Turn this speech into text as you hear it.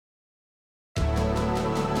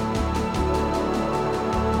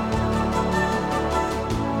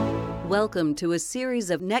Welcome to a series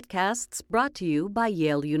of netcasts brought to you by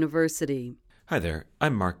Yale University. Hi there,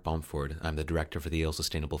 I'm Mark Bomford. I'm the director for the Yale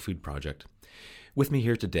Sustainable Food Project. With me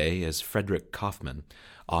here today is Frederick Kaufman,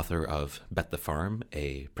 author of Bet the Farm,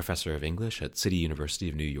 a professor of English at City University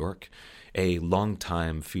of New York, a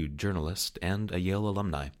longtime food journalist, and a Yale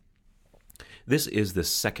alumni. This is the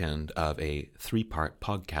second of a three-part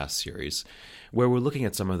podcast series where we're looking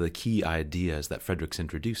at some of the key ideas that Frederick's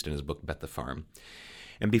introduced in his book Bet the Farm.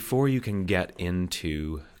 And before you can get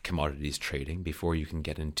into commodities trading, before you can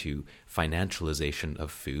get into financialization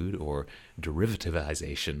of food or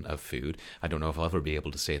derivativization of food, I don't know if I'll ever be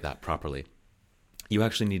able to say that properly, you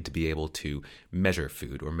actually need to be able to measure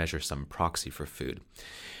food or measure some proxy for food.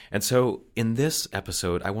 And so in this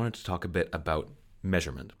episode, I wanted to talk a bit about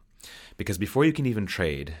measurement. Because before you can even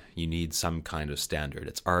trade, you need some kind of standard.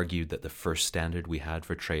 It's argued that the first standard we had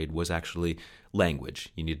for trade was actually language.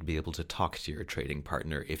 You need to be able to talk to your trading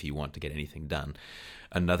partner if you want to get anything done.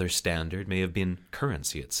 Another standard may have been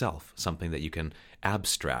currency itself, something that you can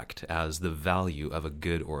abstract as the value of a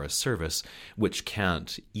good or a service, which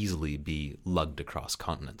can't easily be lugged across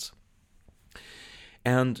continents.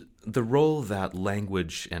 And the role that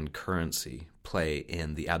language and currency play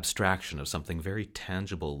in the abstraction of something very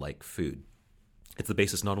tangible like food, it's the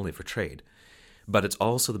basis not only for trade, but it's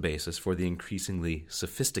also the basis for the increasingly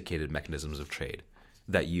sophisticated mechanisms of trade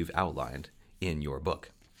that you've outlined in your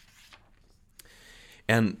book.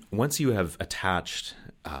 And once you have attached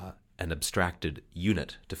an abstracted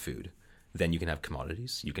unit to food, then you can have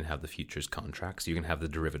commodities, you can have the futures contracts, you can have the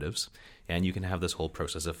derivatives, and you can have this whole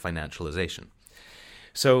process of financialization.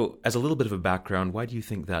 So, as a little bit of a background, why do you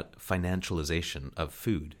think that financialization of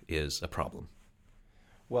food is a problem?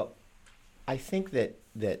 Well, I think that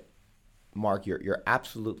Mark, you're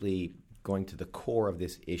absolutely going to the core of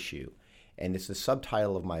this issue. And it's the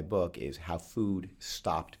subtitle of my book is How Food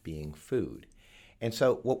Stopped Being Food. And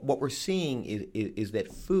so what we're seeing is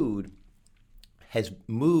that food has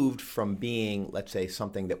moved from being, let's say,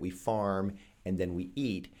 something that we farm and then we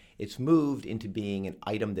eat. It's moved into being an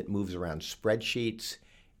item that moves around spreadsheets,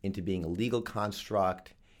 into being a legal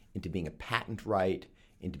construct, into being a patent right,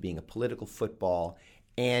 into being a political football,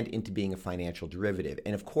 and into being a financial derivative.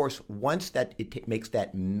 And of course, once that it makes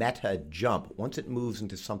that meta jump, once it moves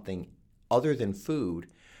into something other than food,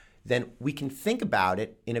 then we can think about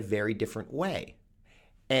it in a very different way.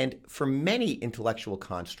 And for many intellectual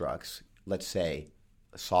constructs, let's say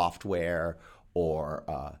software or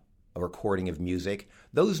a recording of music,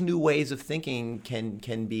 those new ways of thinking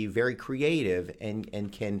can be very creative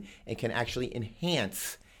and can actually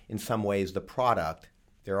enhance in some ways the product.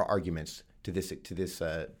 There are arguments to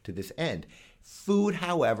this end. Food,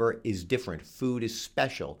 however, is different. Food is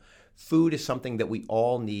special. Food is something that we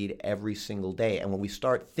all need every single day. And when we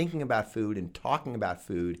start thinking about food and talking about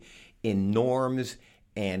food in norms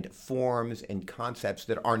and forms and concepts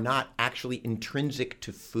that are not actually intrinsic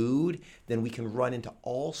to food, then we can run into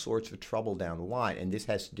all sorts of trouble down the line. And this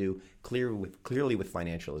has to do clearly with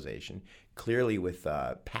financialization, clearly with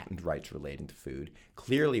patent rights relating to food,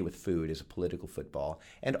 clearly with food as a political football,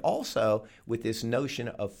 and also with this notion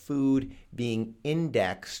of food being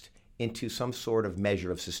indexed into some sort of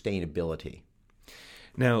measure of sustainability.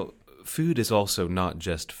 Now, food is also not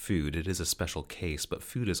just food. It is a special case, but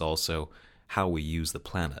food is also how we use the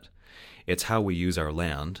planet. It's how we use our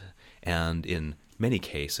land, and in many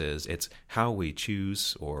cases, it's how we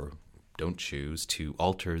choose or don't choose to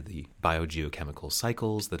alter the biogeochemical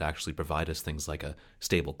cycles that actually provide us things like a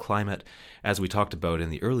stable climate. As we talked about in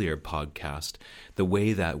the earlier podcast, the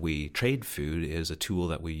way that we trade food is a tool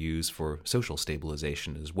that we use for social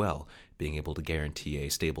stabilization as well. Being able to guarantee a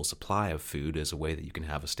stable supply of food is a way that you can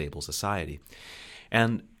have a stable society.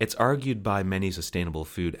 And it's argued by many sustainable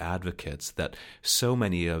food advocates that so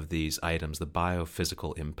many of these items, the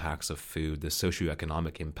biophysical impacts of food, the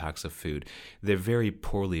socioeconomic impacts of food, they're very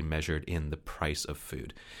poorly measured in the price of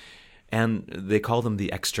food. And they call them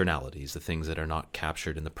the externalities, the things that are not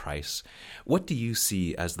captured in the price. What do you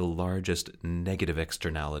see as the largest negative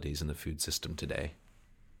externalities in the food system today?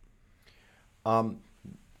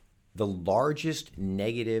 The largest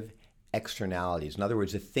negative externalities, in other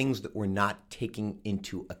words, the things that we're not taking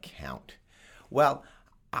into account. Well,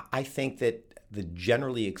 I think that the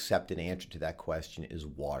generally accepted answer to that question is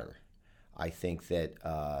water. I think that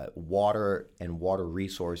water and water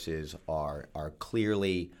resources are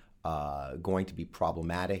clearly going to be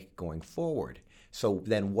problematic going forward. So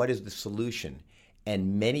then what is the solution?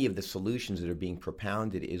 And many of the solutions that are being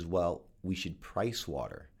propounded is, well, we should price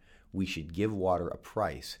water. We should give water a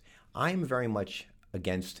price. I am very much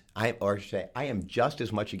against, I am just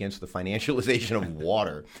as much against the financialization of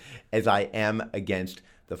water as I am against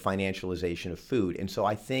the financialization of food. And so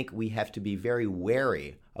I think we have to be very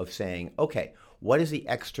wary of saying, okay, what is the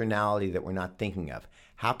externality that we're not thinking of?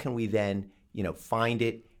 How can we then, find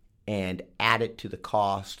it and add it to the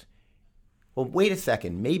cost? Well, wait a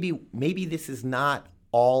second. Maybe this is not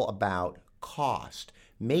all about cost.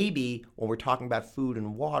 Maybe when we're talking about food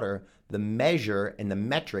and water, the measure and the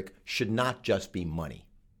metric should not just be money.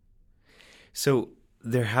 So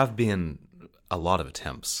there have been a lot of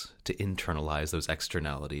attempts to internalize those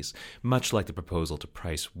externalities. Much like the proposal to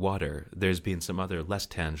price water, there's been some other less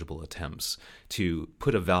tangible attempts to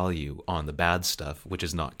put a value on the bad stuff which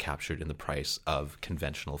is not captured in the price of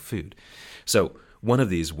conventional food. So one of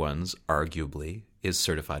these ones, arguably, is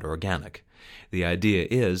certified organic. The idea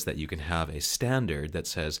is that you can have a standard that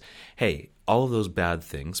says, hey, all of those bad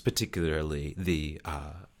things, particularly the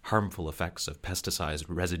harmful effects of pesticide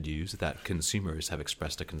residues that consumers have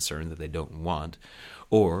expressed a concern that they don't want,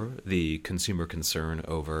 or the consumer concern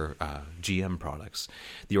over GM products.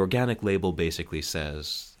 The organic label basically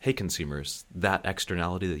says, hey consumers, that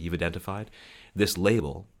externality that you've identified, this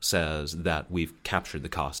label says that we've captured the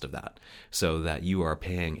cost of that, so that you are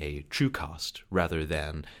paying a true cost rather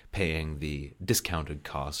than paying the discounted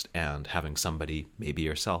cost and having somebody, maybe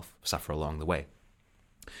yourself, suffer along the way.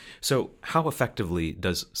 So how effectively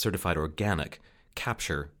does certified organic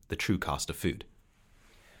capture the true cost of food?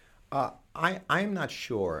 I'm not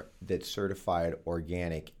sure that certified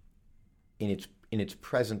organic in its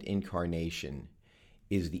present incarnation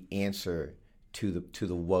is the answer to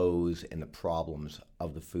the woes and the problems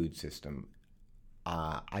of the food system.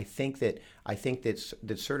 I think that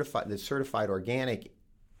certified organic,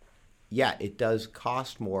 yeah, it does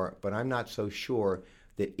cost more, but I'm not so sure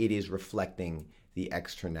that it is reflecting the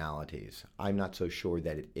externalities. I'm not so sure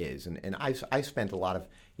that it is. And I spent a lot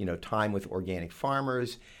of time with organic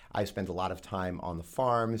farmers. I spent a lot of time on the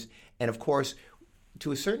farms. And of course,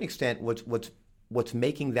 to a certain extent, what's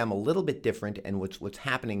making them a little bit different and what's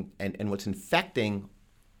happening and what's infecting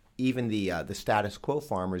even the status quo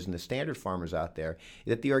farmers and the standard farmers out there is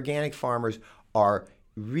that the organic farmers are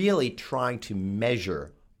really trying to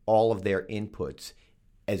measure all of their inputs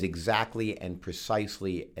as exactly and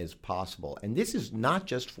precisely as possible. And this is not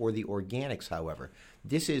just for the organics, however.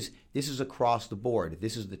 This is across the board.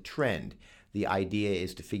 This is the trend. The idea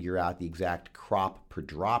is to figure out the exact crop per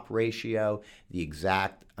drop ratio, the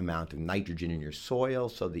exact amount of nitrogen in your soil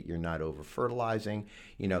so that you're not over-fertilizing,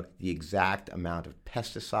 the exact amount of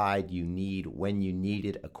pesticide you need when you need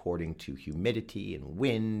it according to humidity and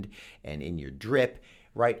wind and in your drip,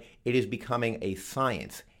 right? It is becoming a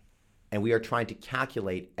science. And we are trying to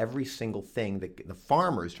calculate every single thing. The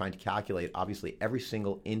farmer is trying to calculate, obviously, every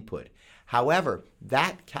single input. However,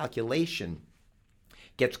 that calculation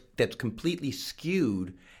gets completely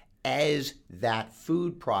skewed as that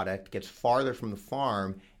food product gets farther from the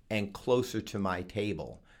farm and closer to my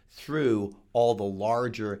table through all the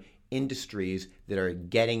larger industries that are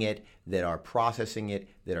getting it, that are processing it,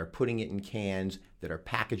 that are putting it in cans, that are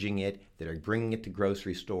packaging it, that are bringing it to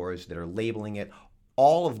grocery stores, that are labeling it.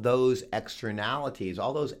 All of those externalities,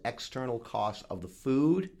 all those external costs of the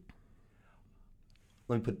food,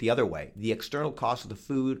 let me put it the other way. The external costs of the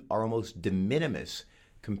food are almost de minimis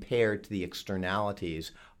compared to the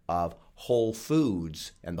externalities of whole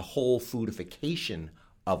foods and the whole foodification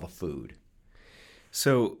of a food.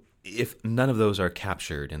 So if none of those are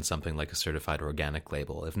captured in something like a certified organic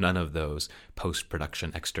label, if none of those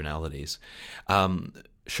post-production externalities,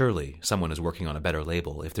 surely someone is working on a better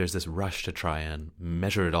label. If there's this rush to try and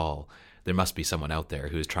measure it all, there must be someone out there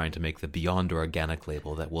who is trying to make the beyond organic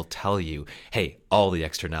label that will tell you, hey, all the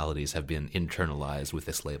externalities have been internalized with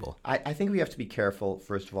this label. I think we have to be careful,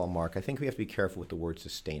 first of all, Mark. I think we have to be careful with the word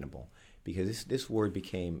sustainable, because this word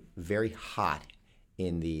became very hot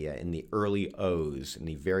in the early O's, in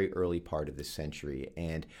the very early part of this century.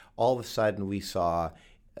 And all of a sudden we saw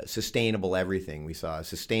sustainable everything. We saw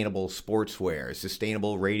sustainable sportswear,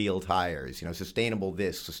 sustainable radial tires, sustainable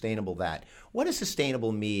this, sustainable that. What does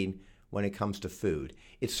sustainable mean when it comes to food?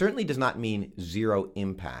 It certainly does not mean zero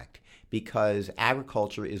impact, because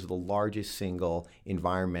agriculture is the largest single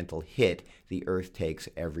environmental hit the earth takes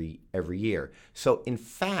every year. So in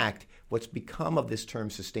fact, what's become of this term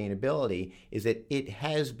sustainability is that it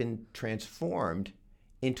has been transformed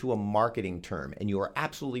into a marketing term. And you are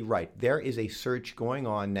absolutely right. There is a search going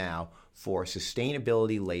on now for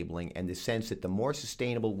sustainability labeling, and the sense that the more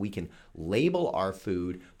sustainable we can label our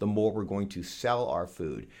food, the more we're going to sell our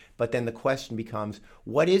food. But then the question becomes,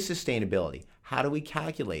 what is sustainability? How do we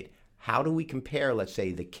calculate? How do we compare, let's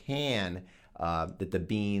say, the can that the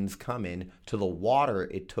beans come in, to the water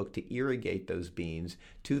it took to irrigate those beans,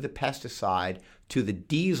 to the pesticide, to the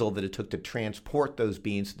diesel that it took to transport those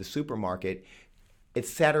beans to the supermarket,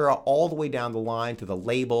 etc., all the way down the line to the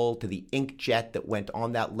label, to the inkjet that went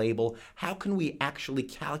on that label. How can we actually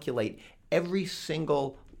calculate every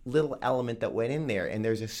single little element that went in there? And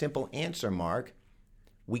there's a simple answer, Mark.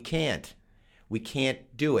 We can't. We can't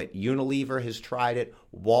do it. Unilever has tried it.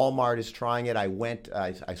 Walmart is trying it. I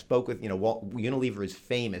spoke with, Unilever is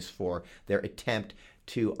famous for their attempt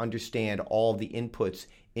to understand all the inputs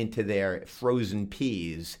into their frozen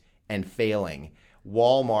peas and failing.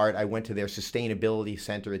 Walmart, I went to their sustainability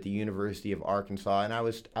center at the University of Arkansas, and I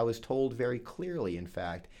was told very clearly, in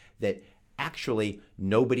fact, that actually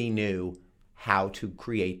nobody knew how to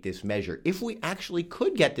create this measure. If we actually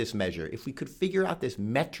could get this measure, if we could figure out this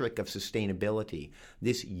metric of sustainability,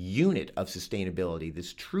 this unit of sustainability,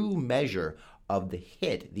 this true measure of the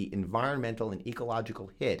hit, the environmental and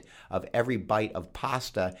ecological hit of every bite of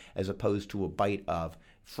pasta as opposed to a bite of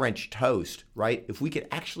French toast, right? If we could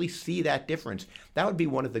actually see that difference, that would be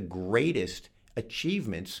one of the greatest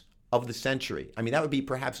achievements of the century. I mean, that would be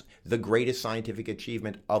perhaps the greatest scientific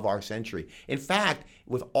achievement of our century. In fact,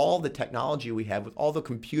 with all the technology we have, with all the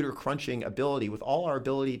computer crunching ability, with all our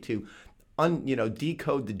ability to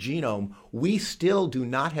decode the genome, we still do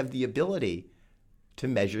not have the ability to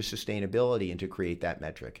measure sustainability and to create that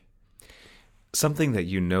metric. Something that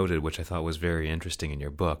you noted, which I thought was very interesting in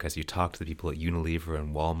your book, as you talked to the people at Unilever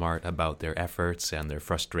and Walmart about their efforts and their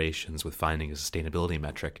frustrations with finding a sustainability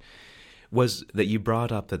metric, was that you brought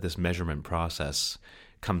up that this measurement process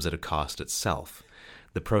comes at a cost itself.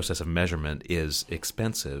 The process of measurement is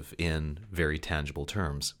expensive in very tangible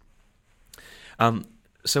terms.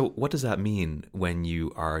 So what does that mean when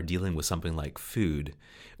you are dealing with something like food,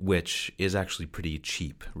 which is actually pretty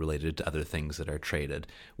cheap related to other things that are traded?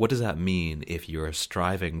 What does that mean if you're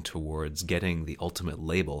striving towards getting the ultimate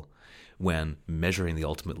label when measuring the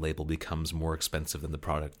ultimate label becomes more expensive than the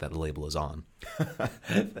product that the label is on?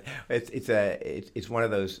 It's one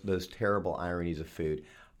of those terrible ironies of food.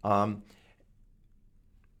 The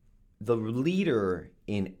leader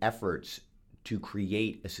in efforts to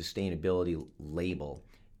create a sustainability label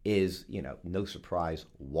is, no surprise,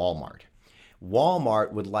 Walmart.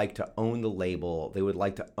 Walmart would like to own the label. They would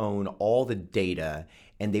like to own all the data,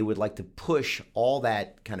 and they would like to push all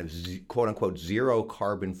that kind of quote-unquote zero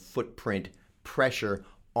carbon footprint pressure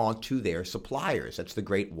onto their suppliers. That's the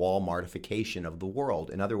great Walmartification of the world.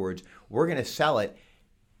 In other words, we're going to sell it.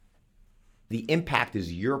 The impact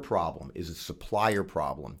is your problem, is a supplier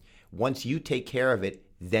problem. Once you take care of it,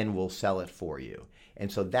 then we'll sell it for you.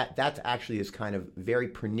 And so that's actually this kind of very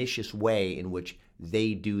pernicious way in which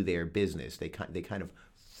they do their business. They kind of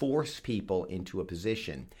force people into a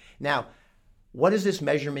position. Now, what does this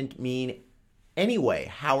measurement mean anyway?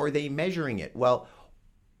 How are they measuring it? Well,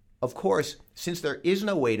 of course, since there is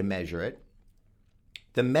no way to measure it,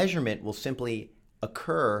 the measurement will simply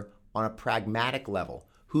occur on a pragmatic level.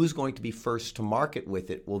 Who's going to be first to market with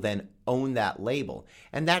it will then own that label.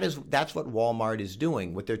 And that's what Walmart is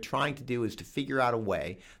doing. What they're trying to do is to figure out a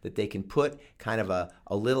way that they can put kind of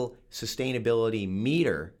a little sustainability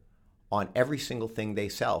meter on every single thing they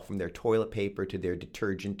sell, from their toilet paper to their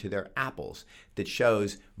detergent to their apples, that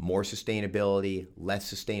shows more sustainability,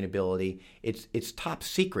 less sustainability. It's top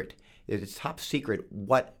secret. It's top secret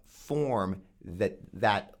what form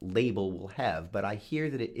that label will have. But I hear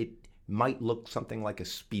that it might look something like a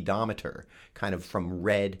speedometer, kind of from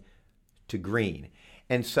red to green.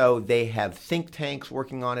 And so they have think tanks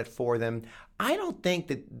working on it for them. I don't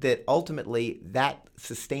think that ultimately that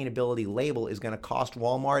sustainability label is going to cost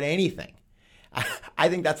Walmart anything. I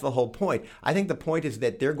think that's the whole point. I think the point is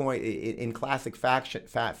that they're going, in classic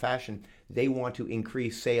fashion, they want to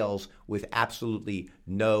increase sales with absolutely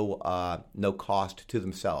no cost to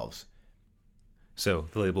themselves. So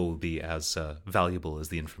the label will be as valuable as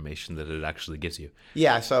the information that it actually gives you.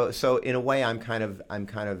 Yeah. So in a way, I'm kind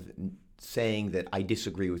of saying that I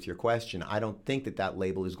disagree with your question. I don't think that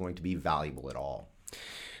label is going to be valuable at all.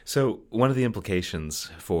 So one of the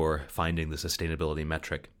implications for finding the sustainability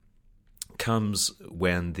metric comes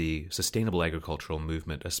when the sustainable agricultural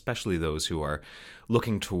movement, especially those who are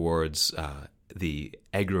looking towards the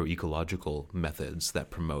agroecological methods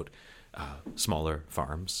that promote smaller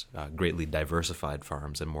farms, greatly diversified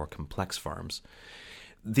farms, and more complex farms.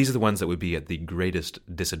 These are the ones that would be at the greatest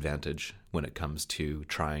disadvantage when it comes to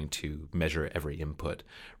trying to measure every input,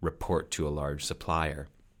 report to a large supplier.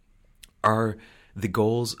 Are the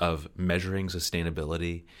goals of measuring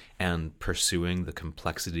sustainability and pursuing the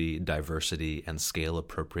complexity, diversity, and scale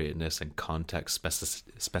appropriateness and context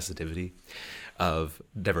specificity of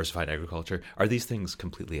diversified agriculture, are these things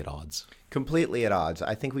completely at odds? Completely at odds.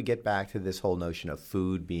 I think we get back to this whole notion of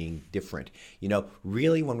food being different.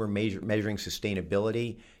 Really when we're measuring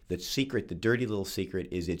sustainability, the secret, the dirty little secret,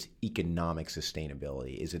 is its economic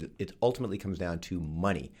sustainability. It ultimately comes down to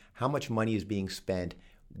money. How much money is being spent?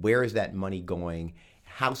 Where is that money going?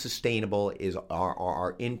 How sustainable are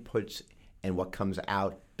our inputs and what comes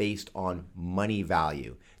out based on money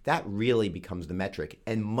value? That really becomes the metric.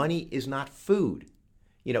 And money is not food.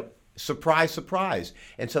 Surprise, surprise.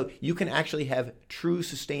 And so you can actually have true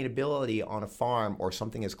sustainability on a farm, or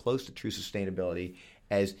something as close to true sustainability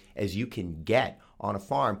as you can get on a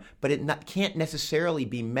farm, but it can't necessarily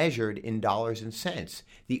be measured in dollars and cents.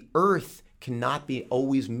 The earth cannot be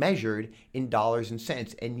always measured in dollars and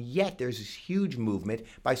cents. And yet there's this huge movement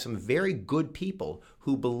by some very good people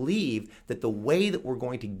who believe that the way that we're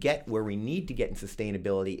going to get where we need to get in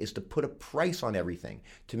sustainability is to put a price on everything,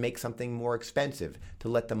 to make something more expensive, to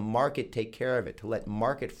let the market take care of it, to let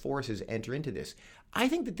market forces enter into this. I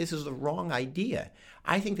think that this is the wrong idea.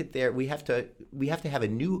 I think that we have to have a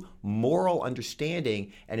new moral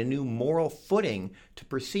understanding and a new moral footing to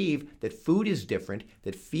perceive that food is different,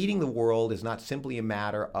 that feeding the world is not simply a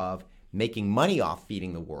matter of making money off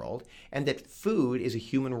feeding the world, and that food is a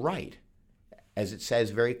human right, as it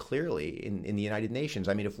says very clearly in the United Nations.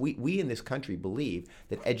 I mean, if we in this country believe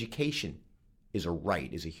that education is a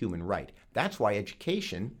right, is a human right, that's why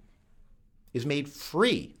education is made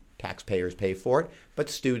free. Taxpayers pay for it, but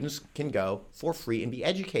students can go for free and be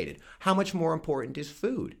educated. How much more important is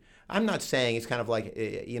food? I'm not saying it's kind of like,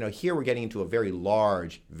 here we're getting into a very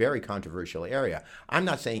large, very controversial area. I'm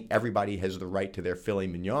not saying everybody has the right to their filet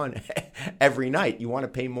mignon every night. You want to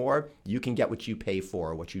pay more, you can get what you pay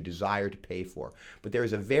for, what you desire to pay for. But there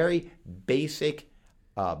is a very basic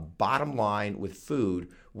bottom line with food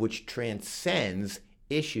which transcends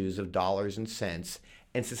issues of dollars and cents,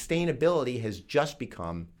 and sustainability has just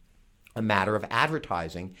become a matter of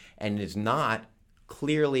advertising, and is not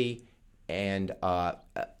clearly and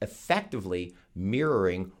effectively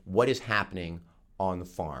mirroring what is happening on the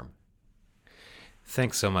farm.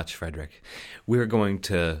 Thanks so much, Frederick. We're going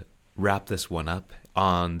to wrap this one up.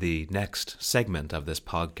 On the next segment of this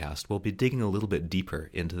podcast, we'll be digging a little bit deeper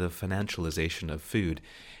into the financialization of food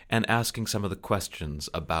and asking some of the questions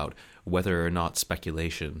about whether or not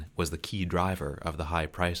speculation was the key driver of the high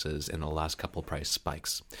prices in the last couple price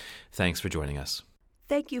spikes. Thanks for joining us.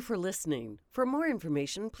 Thank you for listening. For more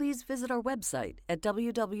information, please visit our website at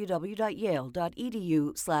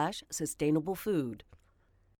www.yale.edu/sustainablefood.